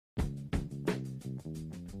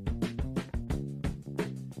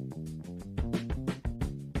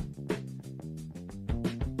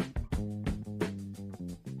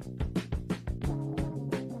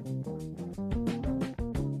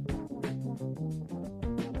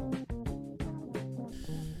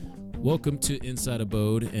Welcome to Inside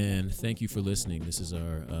Abode, and thank you for listening. This is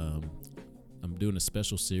our, I'm doing a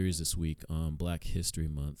special series this week on Black History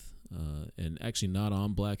Month, and actually not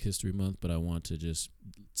on Black History Month, but I want to just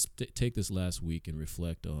take this last week and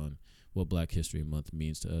reflect on what Black History Month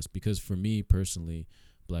means to us, because for me personally,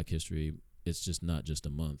 Black History, it's just not just a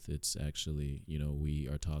month. It's actually, we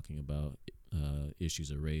are talking about issues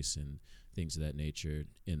of race and things of that nature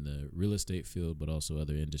in the real estate field, but also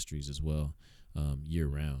other industries as well, year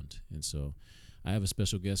round. And so I have a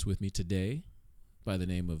special guest with me today by the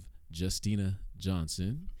name of Justina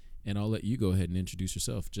Johnson, and I'll let you go ahead and introduce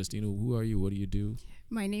yourself. Justina, who are you? What do you do?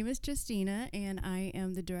 My name is Justina, and I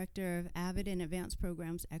am the Director of Avid and Advanced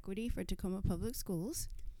Programs Equity for Tacoma Public Schools.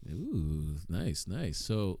 Ooh, nice.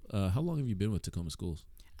 So how long have you been with Tacoma Schools?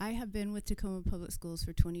 I have been with Tacoma Public Schools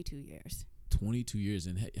for 22 years. 22 years.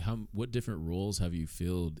 And what different roles have you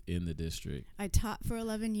filled in the district? I taught for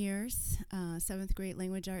 11 years, 7th grade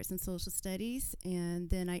language arts and social studies, and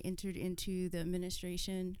then I entered into the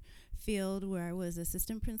administration field where I was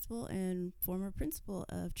assistant principal and former principal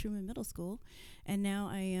of Truman Middle School. And now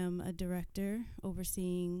I am a director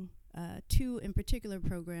overseeing two in particular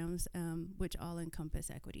programs, which all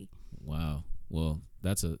encompass equity. Wow. Well,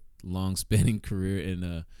 that's a long spanning career.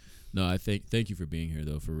 And no, I thank you for being here,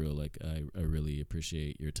 though, for real. Like, I really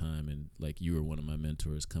appreciate your time. And like, you were one of my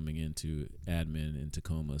mentors coming into admin in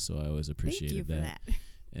Tacoma. So I always appreciated that.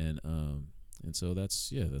 And so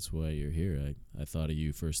that's why you're here. I thought of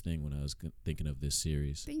you first thing when I was thinking of this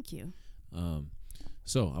series. Thank you.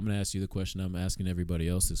 So I'm going to ask you the question I'm asking everybody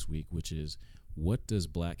else this week, which is, what does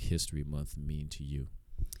Black History Month mean to you?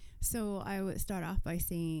 So I would start off by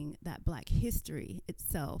saying that Black history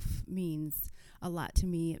itself means a lot to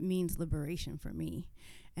me. It means liberation for me.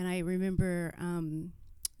 And I remember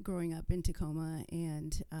growing up in Tacoma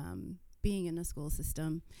and being in the school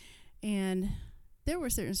system. And there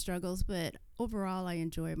were certain struggles, but overall I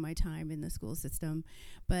enjoyed my time in the school system.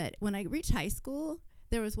 But when I reached high school,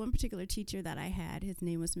 there was one particular teacher that I had. His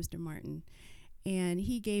name was Mr. Martin. And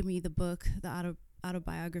he gave me the book, the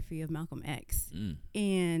autobiography of Malcolm X.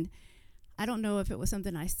 And I don't know if it was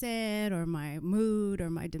something I said or my mood or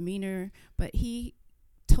my demeanor, but he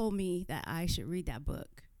told me that I should read that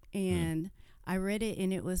book. And I read it,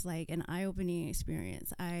 and it was like an eye-opening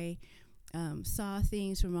experience. I saw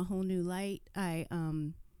things from a whole new light. I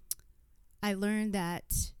learned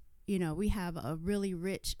that, we have a really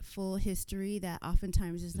rich, full history that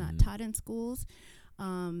oftentimes is not taught in schools.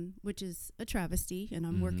 Which is a travesty, and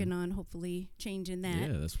I'm working on hopefully changing that.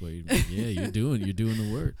 Yeah, that's what you're doing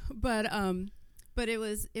the work. But it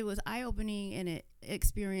was eye-opening, and it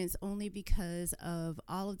experienced only because of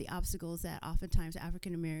all of the obstacles that oftentimes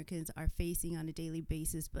African Americans are facing on a daily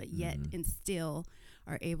basis, but yet and still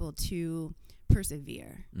are able to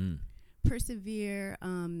persevere. And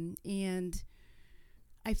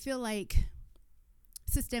I feel like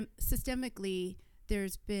systemically,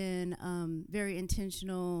 there's been very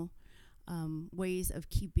intentional ways of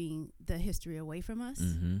keeping the history away from us.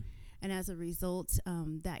 And as a result,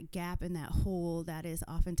 that gap and that hole that is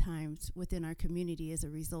oftentimes within our community is a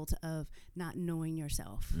result of not knowing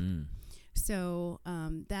yourself. So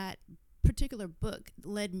that particular book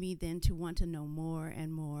led me then to want to know more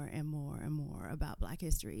and more and more and more about Black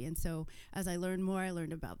history. And so as I learned more, I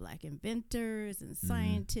learned about Black inventors and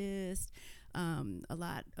scientists, a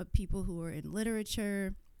lot of people who were in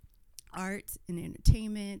literature, art, and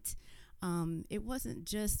entertainment. It wasn't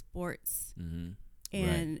just sports and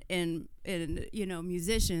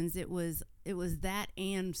musicians. It was that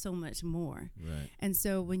and so much more. Right. And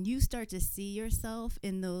so when you start to see yourself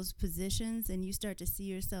in those positions, and you start to see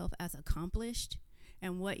yourself as accomplished,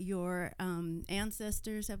 and what your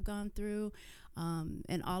ancestors have gone through,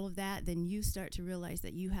 and all of that, then you start to realize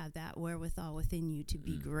that you have that wherewithal within you to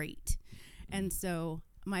be great. And so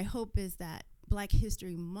my hope is that Black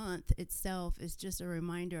History Month itself is just a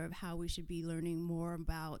reminder of how we should be learning more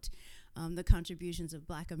about the contributions of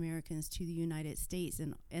Black Americans to the United States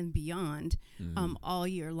and beyond all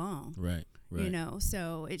year long. Right.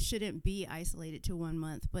 So it shouldn't be isolated to one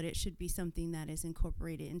month, but it should be something that is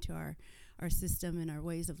incorporated into our system and our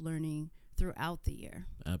ways of learning throughout the year.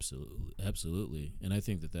 Absolutely. And I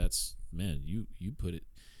think that's, man, you put it.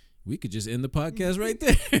 We could just end the podcast right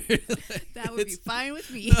there. That would be fine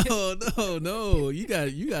with me. No. You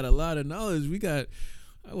got a lot of knowledge. I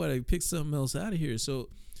want to pick something else out of here. So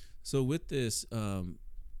with this,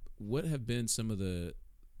 what have been some of the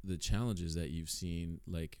challenges that you've seen,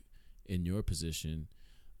 like in your position,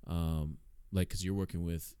 like because you're working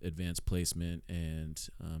with advanced placement and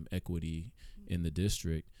equity in the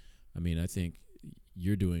district? I mean, I think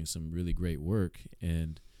you're doing some really great work.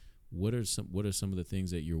 And what are some of the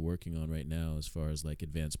things that you're working on right now as far as like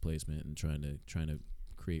advanced placement and trying to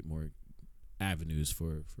create more avenues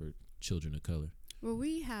for children of color? Well,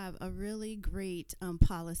 we have a really great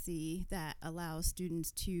policy that allows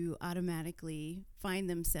students to automatically find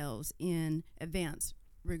themselves in advanced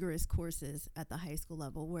rigorous courses at the high school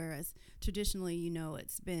level, whereas traditionally,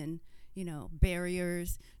 it's been,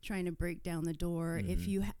 barriers trying to break down the door. Mm-hmm. If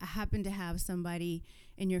you happen to have somebody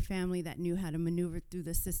in your family that knew how to maneuver through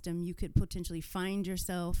the system, you could potentially find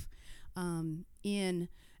yourself in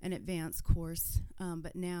an advanced course.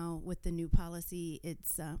 But now with the new policy,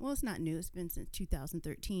 it's not new. It's been since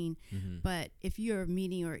 2013. Mm-hmm. But if you're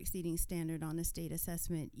meeting or exceeding standard on a state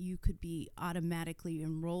assessment, you could be automatically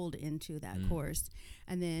enrolled into that course.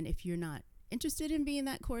 And then if you're not interested in being in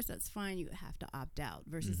that course, that's fine. You have to opt out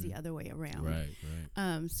versus the other way around. Right.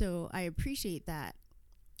 So I appreciate that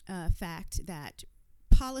fact that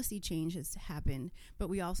policy change has happened, but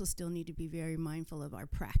we also still need to be very mindful of our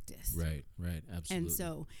practice. Right, absolutely. And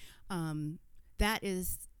so that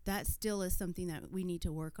still is something that we need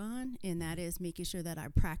to work on, and that is making sure that our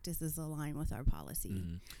practice is aligned with our policy.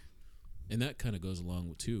 Mm-hmm. And that kind of goes along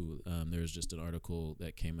with, too, there's just an article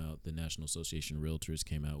that came out, the National Association of Realtors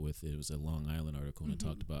came out with, it was a Long Island article, and it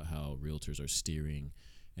talked about how realtors are steering,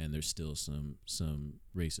 and there's still some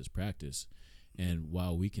racist practice. And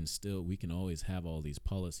while we can always have all these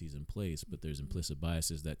policies in place, but there's implicit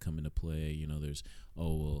biases that come into play. There's,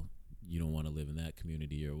 you don't want to live in that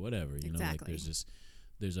community or whatever. Exactly.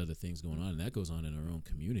 There's other things going on, and that goes on in our own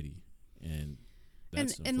community. And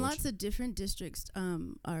lots of different districts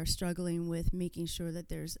are struggling with making sure that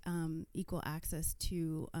there's equal access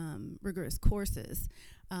to rigorous courses.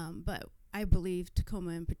 But I believe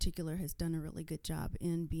Tacoma in particular has done a really good job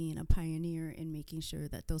in being a pioneer in making sure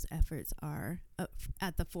that those efforts are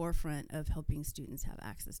at the forefront of helping students have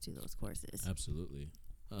access to those courses. Absolutely.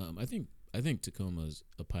 I think Tacoma's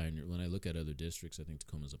a pioneer. When I look at other districts, I think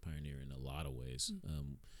Tacoma's a pioneer in a lot of ways,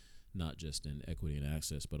 not just in equity and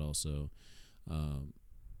access, but also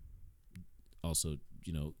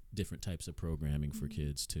different types of programming for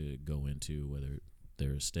kids to go into, whether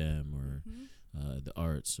they're STEM or the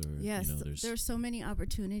arts, or there's so many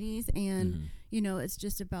opportunities, and it's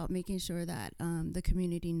just about making sure that the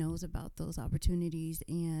community knows about those opportunities,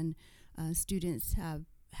 and students have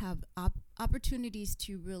opportunities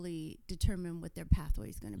to really determine what their pathway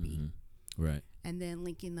is going to be. Right. And then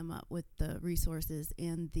linking them up with the resources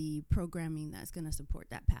and the programming that's going to support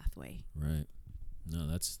that pathway. Right. No,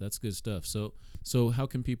 that's good stuff. So how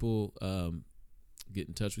can people get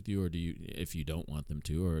in touch with you, or do you, if you don't want them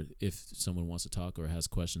to, or if someone wants to talk or has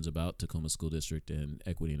questions about Tacoma School District and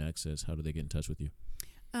equity and access, how do they get in touch with you?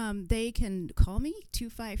 They can call me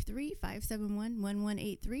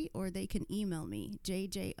 253-571-1183, or they can email me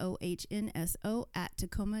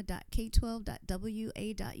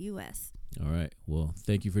jjohnso@tacoma.k12.wa.us. All right. Well,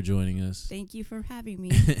 thank you for joining us. Thank you for having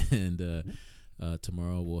me. And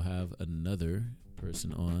tomorrow we'll have another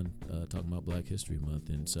person on talking about Black History Month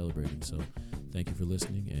and celebrating. So thank you for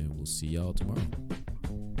listening, and we'll see y'all tomorrow.